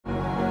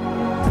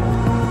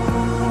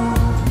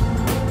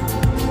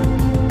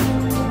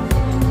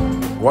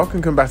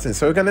Welcome, combatants.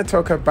 So we're going to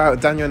talk about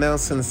Daniel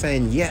Nelson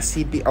saying yes,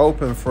 he'd be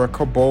open for a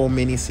Kabal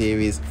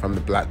mini-series from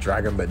the Black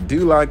Dragon, but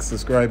do like,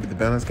 subscribe with the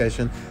bell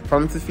notification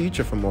from the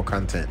future for more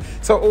content.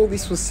 So all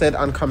this was said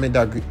on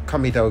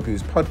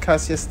Kamidogu's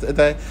podcast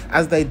yesterday,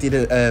 as they did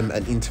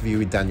an interview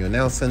with Daniel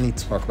Nelson. He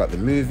talked about the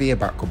movie,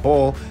 about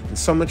Kabal, and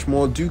so much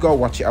more. Do go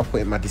watch it. I'll put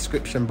it in my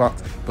description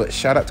box. But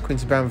shout out to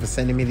Quincy Brown for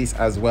sending me this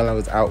as well. I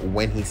was out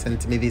when he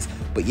sent me this.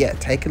 But yeah,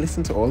 take a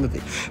listen to all of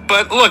it.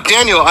 But look,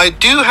 Daniel, I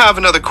do have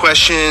another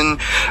question.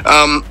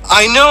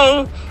 I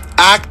know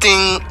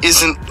acting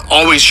isn't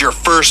always your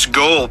first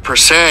goal per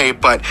se,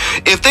 but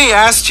if they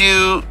asked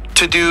you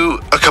to do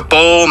a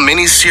Kabal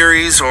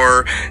miniseries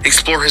or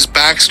explore his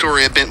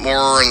backstory a bit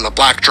more in the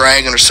Black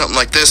Dragon or something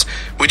like this,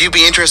 would you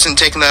be interested in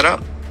taking that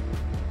up?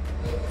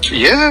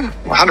 Yeah,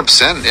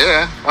 100%.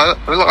 Yeah,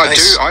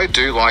 Nice. I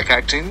do like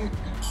acting.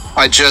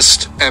 I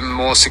just am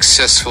more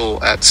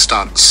successful at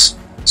stunts.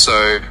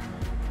 So,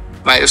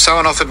 mate, if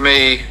someone offered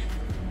me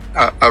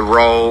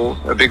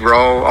a big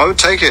role, I would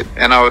take it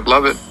and I would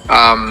love it.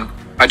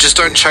 I just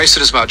don't chase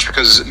it as much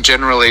because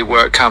generally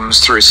work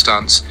comes through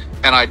stunts,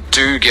 and I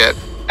do get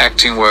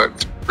acting work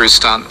through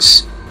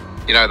stunts.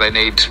 You know,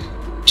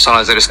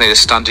 sometimes they just need a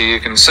stunter. You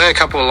can say a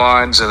couple of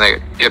lines and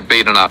they get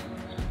beaten up.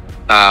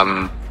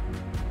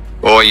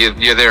 Or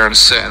you're there on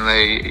set and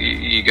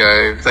they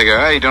go,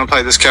 hey, you don't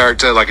play this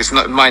character. Like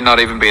it might not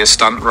even be a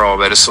stunt role.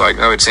 They're just like,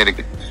 we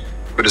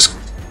just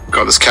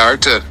got this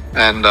character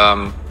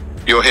and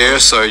you're here,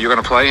 so you're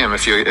gonna play him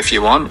if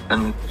you want.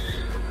 And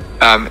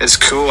it's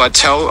cool. I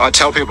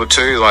tell people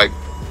too, like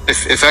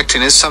if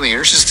acting is something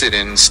you're interested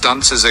in,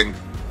 stunts is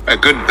a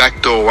good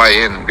backdoor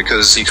way in,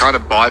 because you kind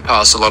of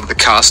bypass a lot of the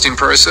casting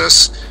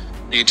process.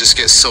 You just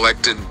get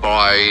selected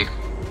by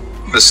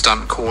the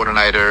stunt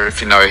coordinator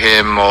if you know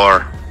him,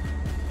 or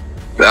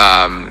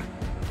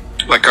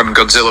like on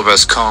Godzilla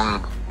vs.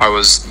 Kong, I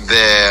was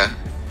there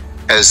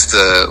as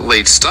the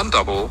lead stunt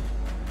double.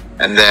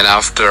 And then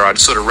after I'd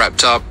sort of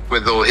wrapped up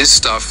with all his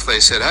stuff, they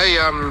said, hey,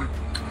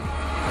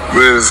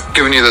 we've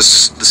given you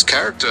this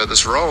character,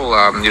 this role.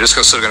 You're just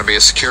sort of going to be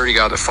a security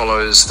guard that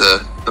follows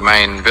the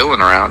main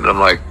villain around. And I'm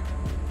like,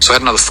 so I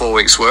had another 4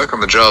 weeks work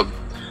on the job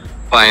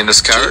playing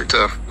this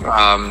character.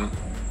 And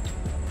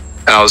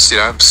I was,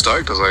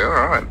 stoked. I was like,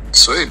 all right,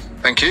 sweet.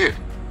 Thank you.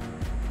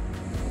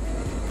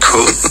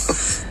 Cool.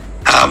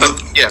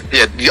 But yeah,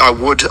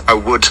 I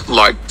would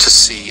like to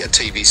see a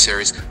TV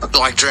series, a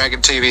Black Dragon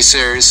TV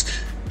series.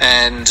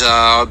 And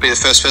I'll be the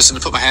first person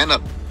to put my hand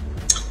up.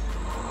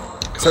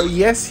 So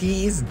yes,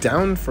 he is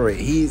down for it.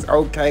 He's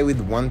okay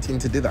with wanting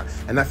to do that.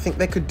 And I think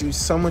they could do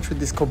so much with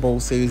this Kabal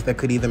series. They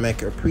could either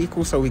make it a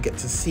prequel so we get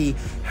to see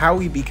how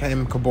he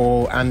became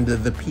Kabal and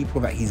the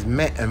people that he's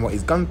met and what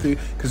he's gone through.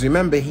 Because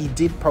remember, he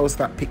did post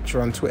that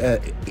picture on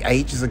Twitter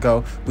ages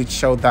ago, which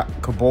showed that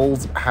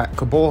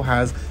Kabal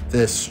has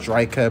the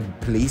Striker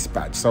police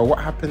badge. So what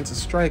happened to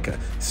Striker?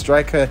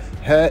 Striker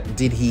hurt?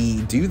 Did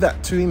he do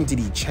that to him? Did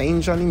he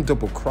change on him,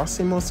 double cross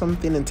him or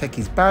something and take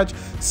his badge?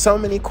 So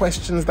many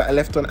questions that are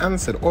left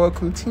unanswered. Or a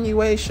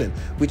continuation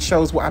which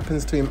shows what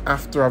happens to him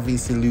after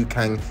obviously Liu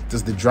Kang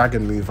does the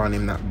dragon move on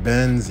him that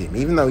burns him.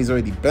 Even though he's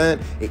already burnt,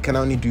 it can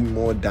only do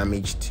more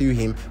damage to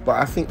him.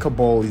 But I think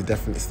Kabal is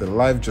definitely still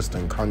alive, just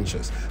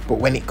unconscious. But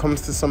when it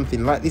comes to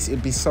something like this,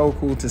 it'd be so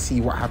cool to see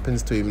what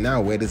happens to him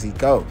now. Where does he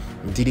go?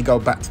 Did he go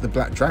back to the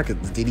Black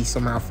Dragons? Did he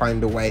somehow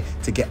find a way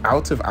to get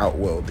out of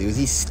Outworld? Is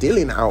he still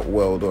in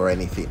Outworld or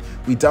anything?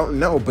 We don't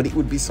know, but it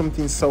would be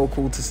something so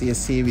cool to see a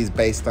series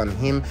based on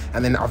him,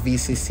 and then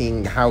obviously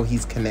seeing how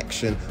his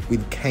connection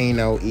with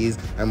Kano is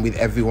and with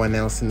everyone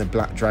else in the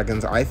Black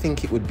Dragons. I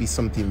think it would be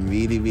something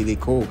really, really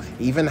cool.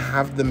 Even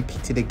have them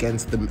pitted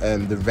against the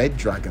Red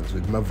Dragons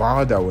with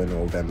Movado and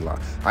all them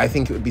lot. I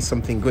think it would be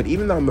something good,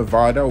 even though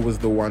Movado was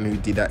the one who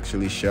did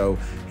actually show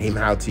him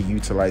how to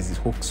utilize his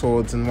hook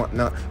swords and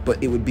whatnot.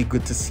 But it would be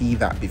good to see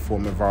that before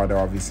Movado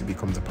obviously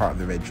becomes a part of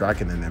the Red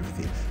Dragon and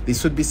everything.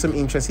 This would be some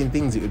interesting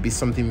things. It would be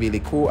something really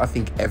cool. I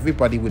think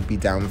everybody would be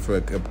down for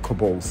a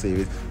Kabal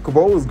series.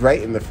 Kabal was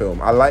great in the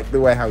film. I like the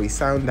way how he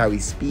sounded, how he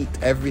speaked,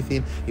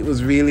 everything. It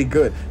was really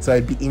good. So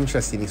it'd be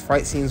interesting. His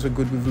fight scenes were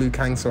good with Liu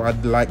Kang, so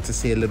I'd like to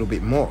see a little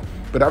bit more.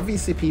 But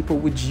obviously, people,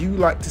 would you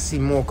like to see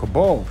more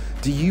Kabal?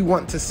 Do you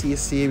want to see a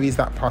series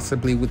that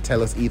possibly would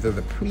tell us either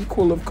the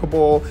prequel of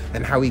Kabal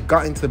and how he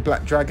got into the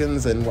Black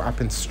Dragons and what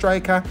happened to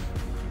Striker?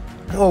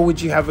 Or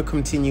would you have a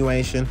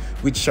continuation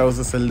which shows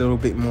us a little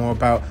bit more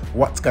about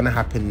what's going to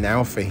happen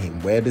now for him?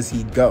 Where does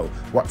he go?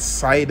 What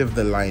side of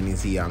the line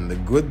is he on? The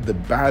good, the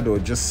bad, or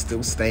just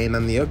still staying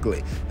on the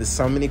ugly? There's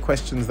so many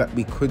questions that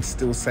we could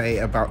still say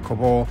about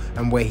Kabal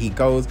and where he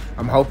goes.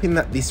 I'm hoping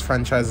that this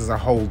franchise as a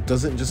whole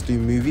doesn't just do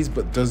movies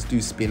but does do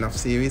spin-off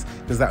series,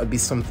 because that would be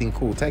something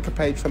cool. Take a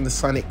page from the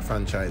Sonic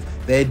franchise.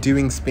 They're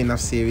doing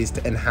spin-off series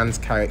to enhance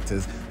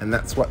characters, and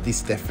that's what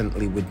this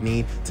definitely would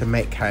need to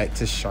make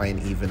characters shine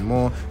even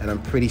more. And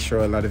I'm pretty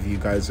sure a lot of you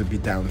guys would be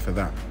down for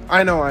that.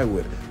 I know I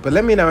would. But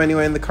let me know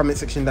anyway in the comment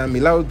section down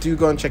below. Do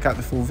go and check out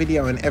the full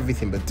video and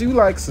everything, but do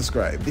like,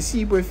 subscribe. This is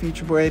your boy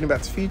Future Boy, heading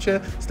back to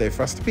future. Stay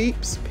frosty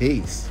peeps.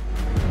 Peace.